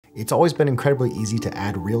It's always been incredibly easy to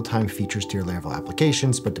add real-time features to your Laravel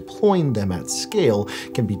applications, but deploying them at scale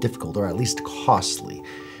can be difficult or at least costly.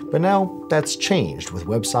 But now that's changed with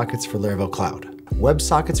WebSockets for Laravel Cloud.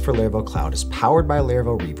 WebSockets for Laravel Cloud is powered by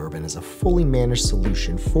Laravel Reverb and is a fully managed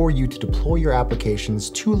solution for you to deploy your applications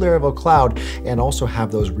to Laravel Cloud and also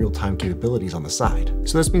have those real-time capabilities on the side.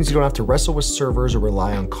 So this means you don't have to wrestle with servers or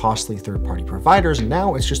rely on costly third-party providers.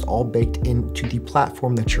 Now it's just all baked into the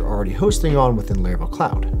platform that you're already hosting on within Laravel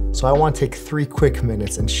Cloud. So I want to take 3 quick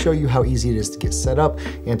minutes and show you how easy it is to get set up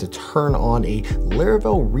and to turn on a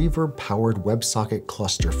Laravel Reverb powered WebSocket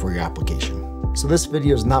cluster for your application. So this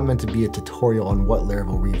video is not meant to be a tutorial on what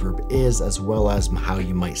Laravel Reverb is, as well as how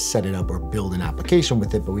you might set it up or build an application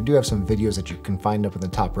with it, but we do have some videos that you can find up in the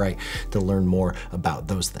top right to learn more about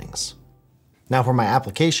those things. Now for my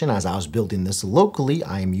application, as I was building this locally,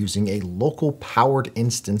 I am using a local powered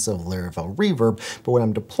instance of Laravel Reverb, but when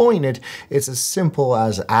I'm deploying it, it's as simple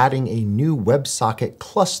as adding a new WebSocket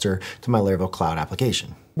cluster to my Laravel Cloud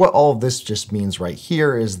application. What all of this just means right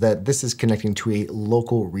here is that this is connecting to a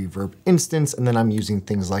local Reverb instance, and then I'm using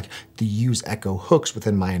things like the use echo hooks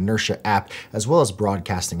within my Inertia app, as well as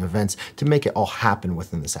broadcasting events to make it all happen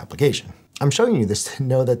within this application. I'm showing you this to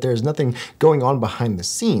know that there's nothing going on behind the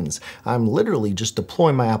scenes. I'm literally just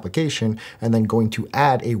deploying my application and then going to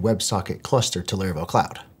add a WebSocket cluster to Laravel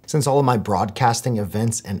Cloud. Since all of my broadcasting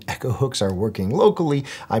events and echo hooks are working locally,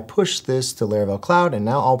 I push this to Laravel Cloud, and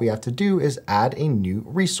now all we have to do is add a new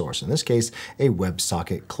resource, in this case, a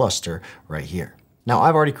WebSocket cluster right here. Now,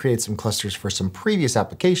 I've already created some clusters for some previous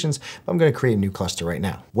applications, but I'm going to create a new cluster right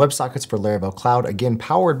now. WebSockets for Laravel Cloud, again,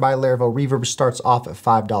 powered by Laravel Reverb, starts off at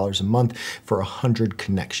 $5 a month for 100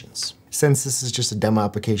 connections. Since this is just a demo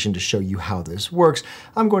application to show you how this works,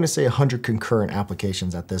 I'm going to say 100 concurrent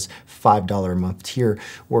applications at this $5 a month tier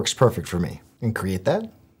works perfect for me. And create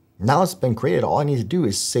that. Now it's been created, all I need to do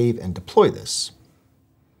is save and deploy this.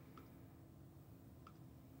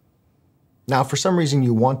 Now, if for some reason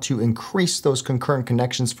you want to increase those concurrent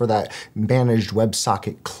connections for that managed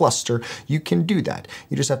WebSocket cluster, you can do that.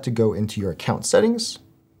 You just have to go into your account settings,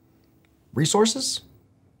 resources,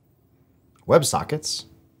 WebSockets,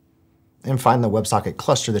 and find the WebSocket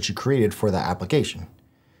cluster that you created for that application. In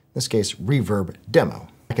this case, Reverb Demo.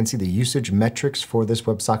 I can see the usage metrics for this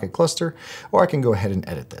WebSocket cluster, or I can go ahead and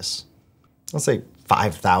edit this. Let's say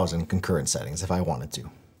 5,000 concurrent settings if I wanted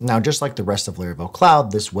to. Now, just like the rest of Laravel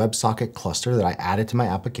Cloud, this WebSocket cluster that I added to my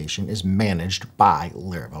application is managed by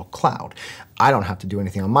Laravel Cloud. I don't have to do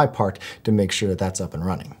anything on my part to make sure that that's up and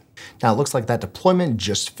running. Now, it looks like that deployment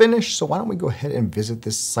just finished, so why don't we go ahead and visit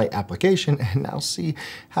this site application and now see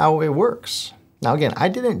how it works. Now, again, I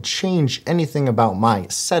didn't change anything about my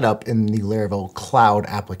setup in the Laravel Cloud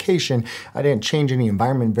application. I didn't change any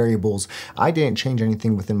environment variables. I didn't change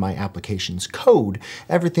anything within my application's code.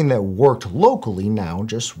 Everything that worked locally now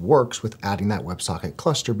just works with adding that WebSocket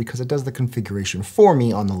cluster because it does the configuration for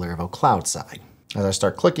me on the Laravel Cloud side. As I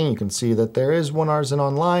start clicking, you can see that there is one artisan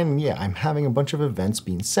online, and yeah, I'm having a bunch of events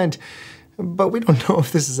being sent, but we don't know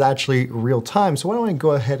if this is actually real time, so why don't I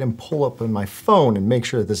go ahead and pull up on my phone and make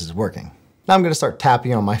sure that this is working. Now I'm going to start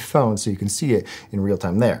tapping on my phone so you can see it in real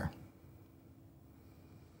time there.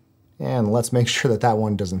 And let's make sure that that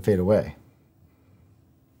one doesn't fade away.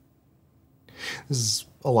 This is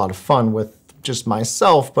a lot of fun with just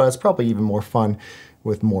myself, but it's probably even more fun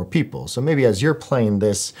with more people. So maybe as you're playing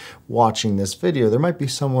this, watching this video, there might be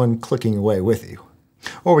someone clicking away with you.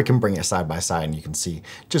 Or we can bring it side by side and you can see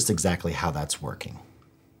just exactly how that's working.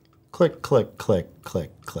 Click, click, click, click,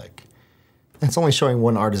 click. It's only showing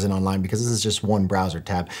one artisan online because this is just one browser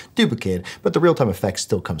tab duplicated, but the real-time effect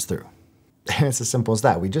still comes through. And it's as simple as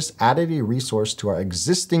that. We just added a resource to our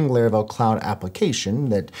existing Laravel Cloud application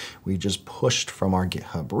that we just pushed from our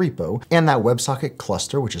GitHub repo. And that WebSocket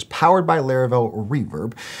cluster, which is powered by Laravel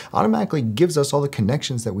Reverb, automatically gives us all the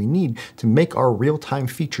connections that we need to make our real-time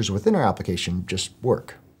features within our application just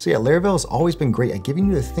work. So yeah, Laravel has always been great at giving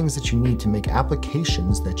you the things that you need to make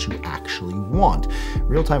applications that you actually want.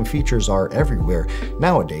 Real-time features are everywhere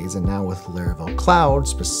nowadays, and now with Laravel Cloud,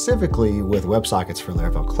 specifically with WebSockets for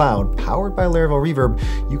Laravel Cloud, powered by Laravel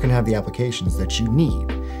Reverb, you can have the applications that you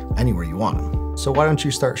need anywhere you want them. So why don't you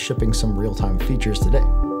start shipping some real-time features today?